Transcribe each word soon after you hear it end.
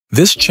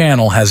This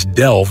channel has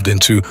delved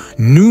into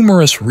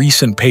numerous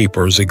recent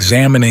papers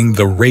examining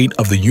the rate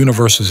of the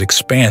universe's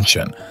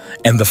expansion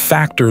and the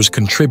factors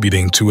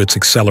contributing to its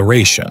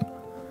acceleration.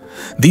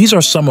 These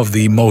are some of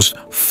the most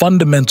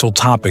fundamental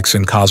topics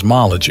in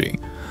cosmology,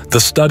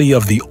 the study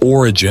of the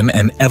origin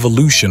and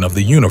evolution of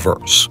the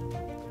universe.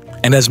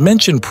 And as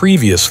mentioned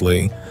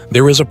previously,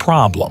 there is a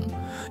problem.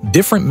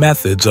 Different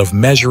methods of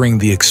measuring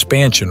the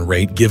expansion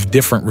rate give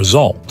different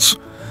results.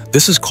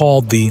 This is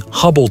called the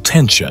Hubble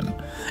tension,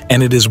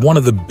 and it is one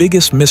of the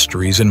biggest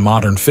mysteries in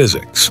modern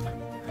physics.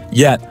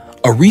 Yet,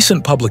 a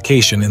recent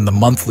publication in the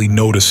monthly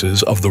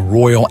notices of the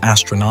Royal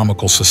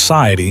Astronomical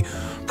Society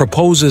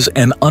proposes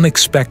an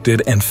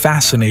unexpected and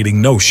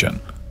fascinating notion.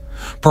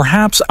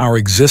 Perhaps our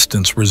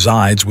existence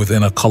resides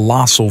within a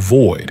colossal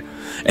void,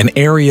 an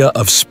area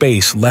of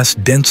space less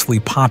densely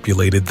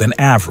populated than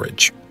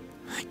average.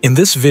 In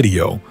this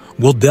video,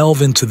 we'll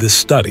delve into this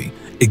study,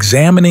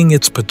 examining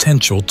its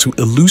potential to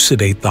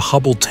elucidate the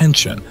Hubble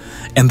tension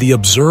and the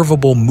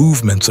observable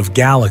movements of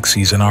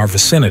galaxies in our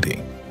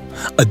vicinity.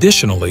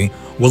 Additionally,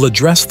 we'll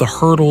address the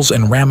hurdles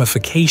and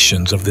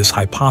ramifications of this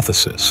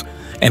hypothesis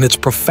and its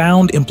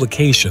profound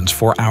implications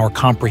for our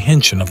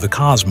comprehension of the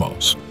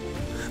cosmos.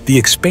 The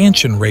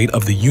expansion rate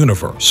of the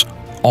universe,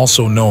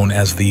 also known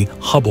as the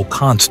Hubble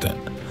constant,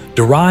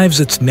 derives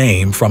its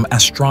name from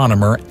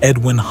astronomer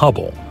Edwin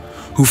Hubble,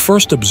 who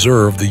first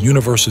observed the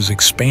universe's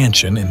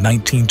expansion in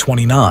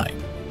 1929.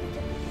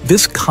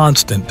 This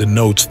constant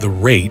denotes the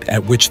rate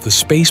at which the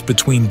space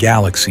between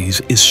galaxies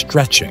is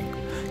stretching,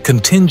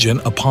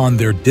 contingent upon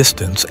their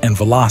distance and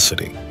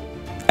velocity.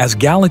 As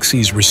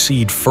galaxies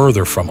recede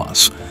further from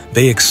us,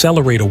 they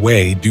accelerate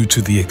away due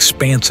to the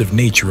expansive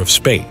nature of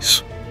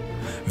space.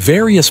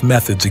 Various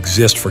methods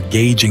exist for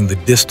gauging the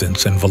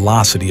distance and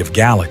velocity of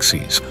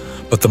galaxies,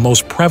 but the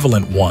most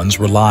prevalent ones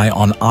rely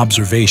on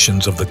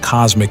observations of the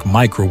cosmic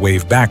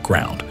microwave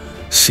background,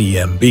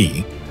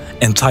 CMB,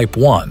 and Type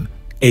 1a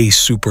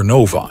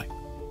supernovae.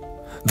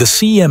 The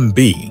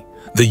CMB,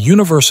 the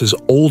universe's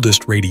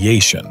oldest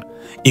radiation,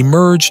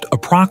 emerged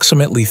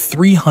approximately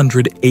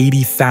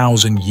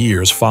 380,000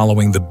 years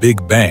following the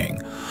Big Bang,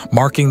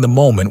 marking the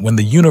moment when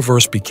the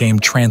universe became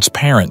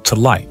transparent to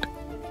light.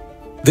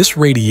 This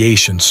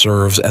radiation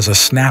serves as a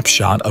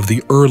snapshot of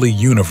the early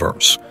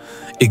universe,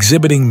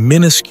 exhibiting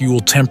minuscule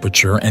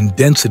temperature and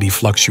density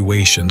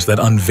fluctuations that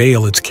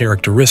unveil its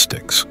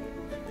characteristics.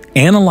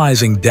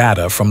 Analyzing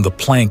data from the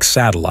Planck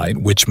satellite,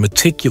 which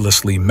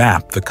meticulously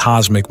mapped the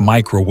cosmic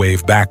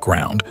microwave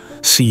background,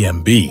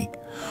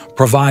 CMB,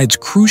 provides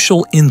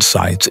crucial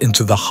insights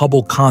into the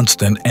Hubble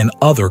constant and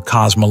other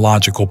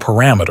cosmological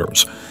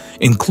parameters,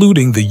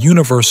 including the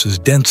universe's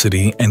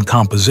density and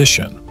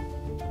composition.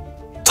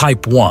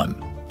 Type 1,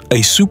 a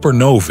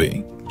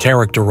supernovae,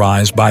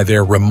 characterized by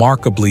their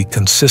remarkably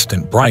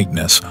consistent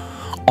brightness,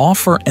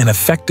 offer an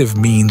effective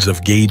means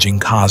of gauging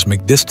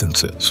cosmic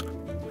distances.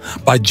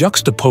 By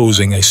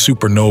juxtaposing a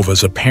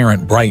supernova's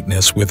apparent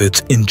brightness with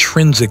its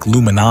intrinsic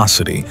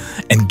luminosity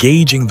and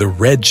gauging the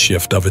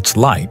redshift of its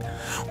light,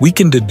 we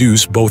can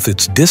deduce both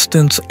its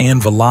distance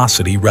and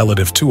velocity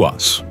relative to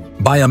us.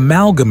 By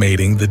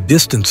amalgamating the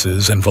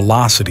distances and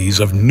velocities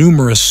of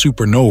numerous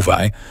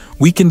supernovae,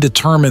 we can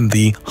determine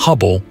the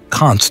Hubble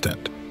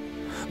constant.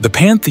 The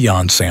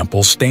Pantheon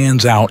sample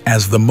stands out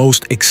as the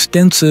most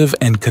extensive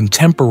and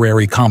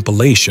contemporary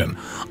compilation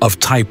of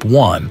Type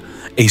 1a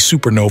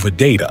supernova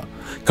data,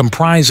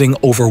 comprising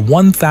over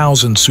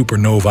 1,000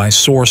 supernovae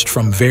sourced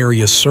from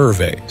various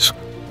surveys.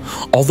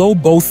 Although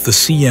both the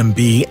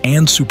CMB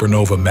and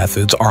supernova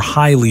methods are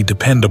highly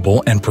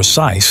dependable and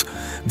precise,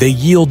 they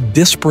yield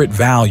disparate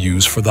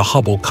values for the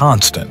Hubble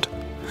constant.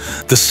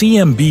 The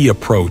CMB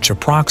approach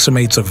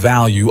approximates a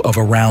value of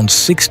around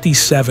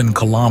 67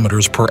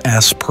 km per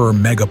s per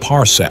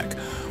megaparsec,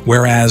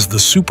 whereas the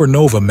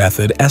supernova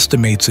method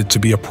estimates it to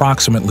be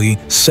approximately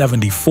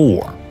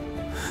 74.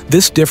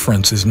 This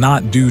difference is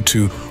not due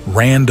to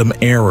random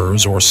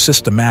errors or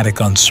systematic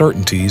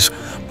uncertainties,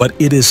 but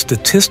it is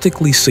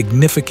statistically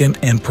significant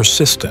and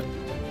persistent.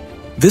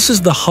 This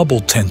is the Hubble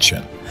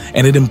tension,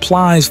 and it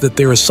implies that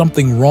there is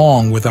something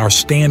wrong with our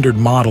standard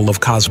model of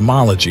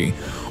cosmology,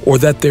 or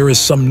that there is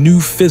some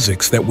new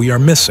physics that we are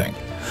missing.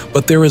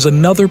 But there is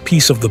another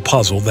piece of the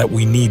puzzle that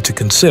we need to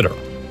consider: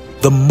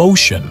 the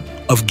motion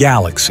of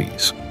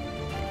galaxies.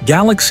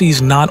 Galaxies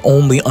not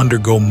only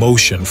undergo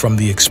motion from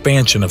the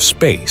expansion of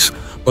space,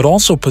 but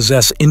also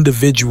possess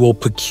individual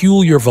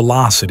peculiar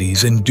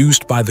velocities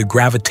induced by the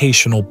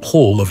gravitational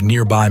pull of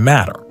nearby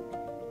matter.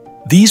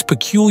 These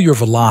peculiar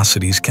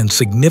velocities can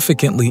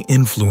significantly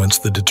influence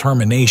the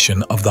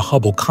determination of the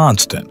Hubble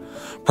constant,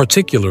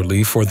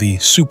 particularly for the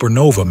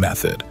supernova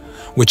method,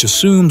 which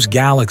assumes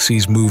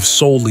galaxies move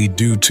solely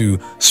due to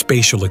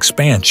spatial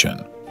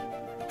expansion.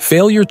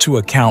 Failure to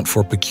account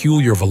for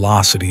peculiar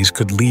velocities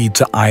could lead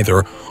to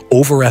either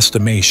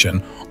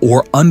overestimation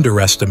or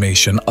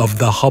underestimation of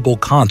the Hubble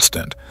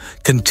constant,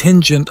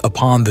 contingent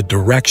upon the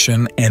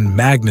direction and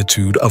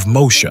magnitude of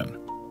motion.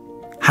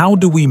 How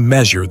do we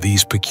measure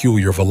these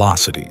peculiar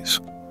velocities?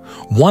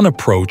 One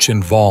approach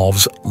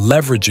involves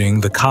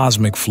leveraging the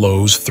Cosmic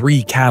Flow's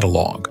 3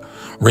 catalog,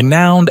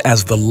 renowned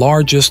as the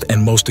largest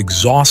and most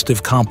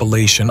exhaustive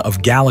compilation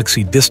of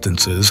galaxy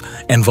distances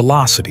and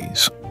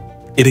velocities.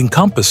 It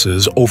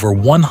encompasses over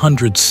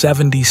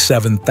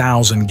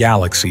 177,000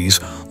 galaxies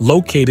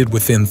located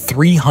within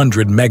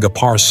 300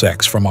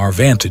 megaparsecs from our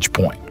vantage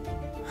point.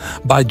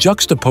 By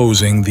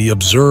juxtaposing the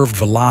observed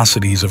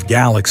velocities of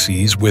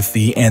galaxies with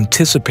the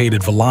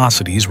anticipated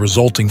velocities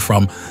resulting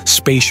from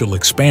spatial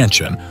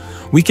expansion,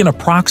 we can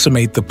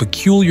approximate the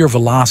peculiar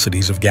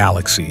velocities of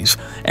galaxies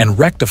and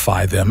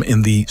rectify them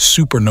in the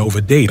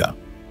supernova data.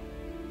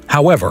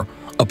 However,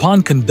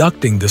 upon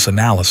conducting this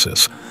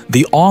analysis,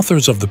 the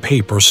authors of the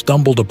paper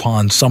stumbled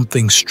upon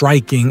something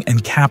striking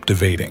and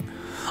captivating: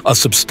 a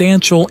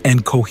substantial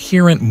and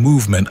coherent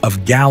movement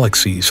of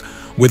galaxies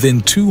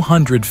within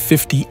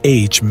 250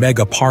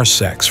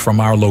 megaparsecs from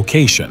our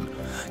location,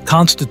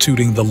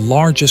 constituting the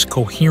largest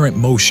coherent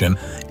motion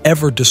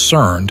ever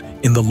discerned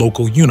in the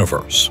local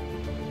universe.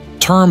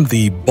 Termed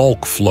the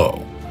bulk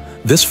flow,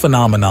 this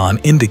phenomenon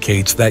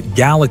indicates that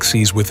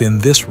galaxies within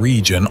this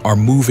region are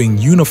moving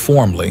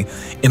uniformly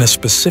in a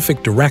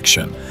specific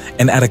direction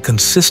and at a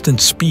consistent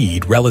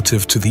speed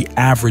relative to the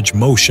average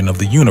motion of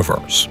the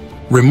universe.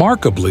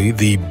 Remarkably,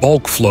 the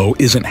bulk flow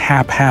isn't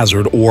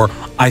haphazard or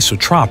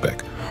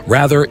isotropic.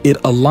 Rather, it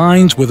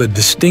aligns with a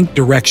distinct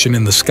direction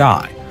in the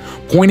sky,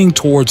 pointing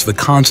towards the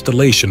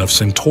constellation of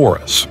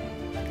Centaurus.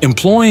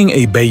 Employing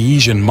a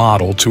Bayesian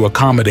model to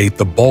accommodate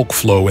the bulk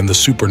flow in the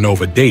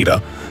supernova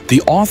data,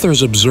 the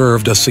authors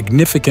observed a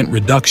significant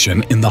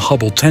reduction in the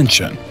Hubble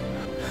tension.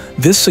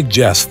 This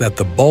suggests that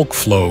the bulk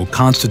flow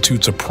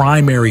constitutes a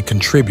primary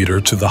contributor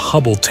to the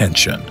Hubble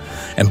tension,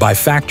 and by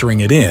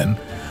factoring it in,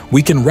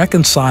 we can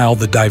reconcile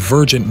the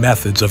divergent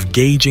methods of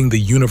gauging the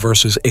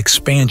universe's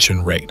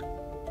expansion rate.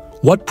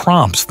 What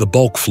prompts the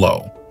bulk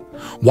flow?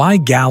 Why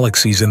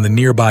galaxies in the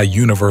nearby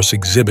universe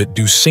exhibit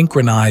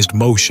synchronized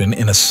motion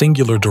in a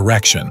singular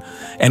direction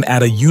and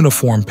at a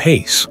uniform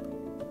pace?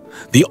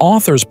 The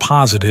authors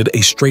posited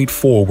a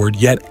straightforward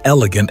yet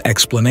elegant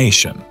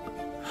explanation.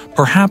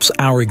 Perhaps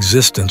our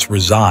existence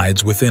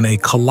resides within a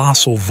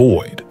colossal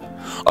void,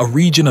 a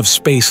region of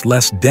space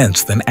less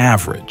dense than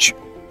average.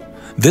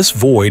 This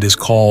void is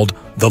called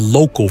the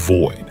local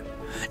void,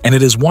 and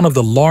it is one of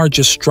the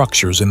largest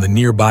structures in the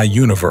nearby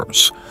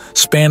universe,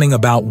 spanning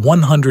about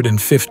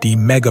 150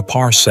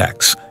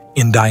 megaparsecs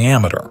in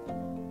diameter.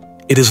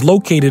 It is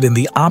located in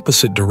the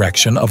opposite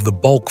direction of the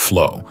bulk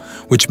flow,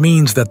 which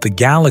means that the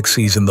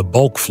galaxies in the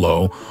bulk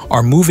flow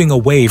are moving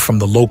away from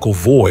the local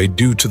void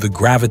due to the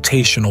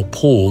gravitational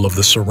pull of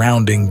the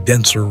surrounding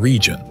denser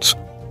regions.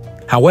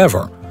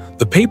 However,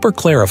 the paper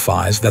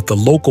clarifies that the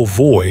local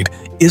void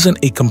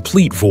isn't a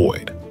complete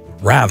void.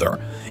 Rather,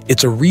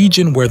 it's a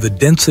region where the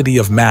density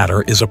of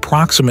matter is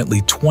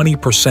approximately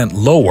 20%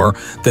 lower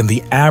than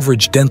the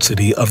average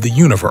density of the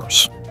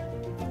universe.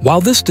 While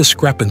this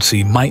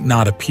discrepancy might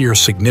not appear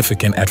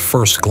significant at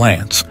first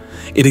glance,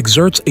 it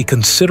exerts a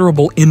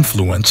considerable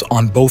influence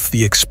on both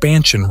the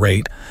expansion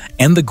rate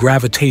and the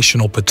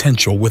gravitational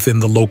potential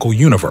within the local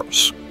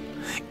universe.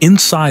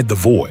 Inside the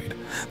void,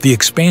 the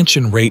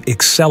expansion rate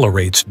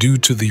accelerates due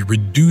to the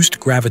reduced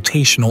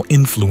gravitational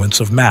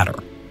influence of matter.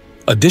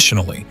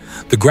 Additionally,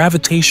 the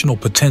gravitational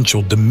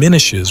potential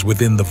diminishes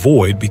within the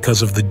void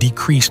because of the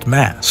decreased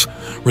mass,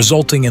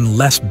 resulting in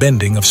less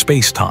bending of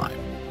space-time.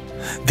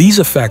 These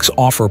effects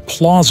offer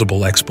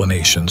plausible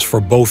explanations for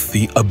both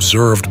the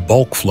observed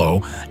bulk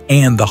flow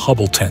and the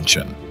Hubble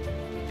tension.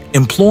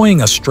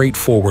 Employing a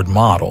straightforward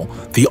model,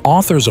 the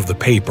authors of the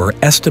paper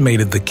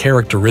estimated the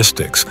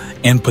characteristics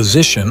and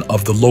position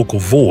of the local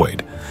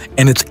void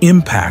and its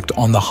impact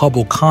on the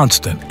Hubble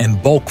constant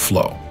and bulk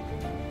flow.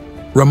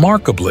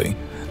 Remarkably,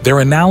 their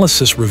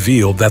analysis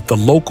revealed that the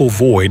local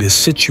void is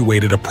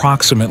situated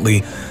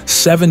approximately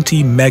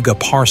 70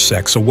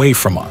 megaparsecs away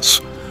from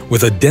us,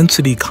 with a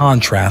density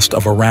contrast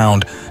of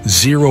around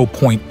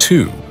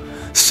 0.2,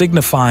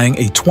 signifying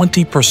a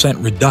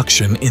 20%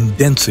 reduction in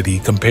density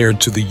compared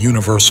to the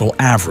universal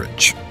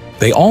average.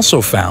 They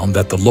also found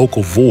that the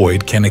local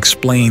void can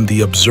explain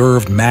the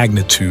observed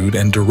magnitude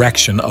and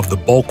direction of the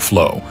bulk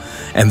flow,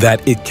 and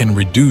that it can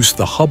reduce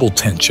the Hubble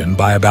tension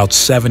by about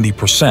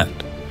 70%.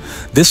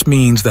 This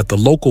means that the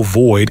local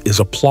void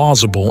is a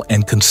plausible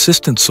and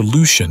consistent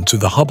solution to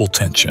the Hubble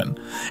tension,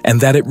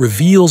 and that it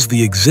reveals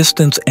the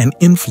existence and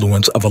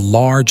influence of a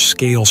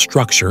large-scale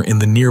structure in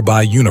the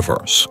nearby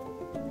universe.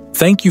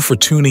 Thank you for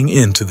tuning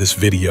in to this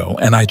video,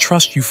 and I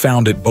trust you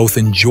found it both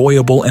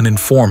enjoyable and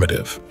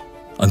informative.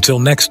 Until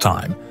next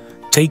time,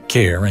 take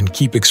care and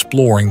keep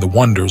exploring the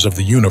wonders of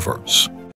the universe.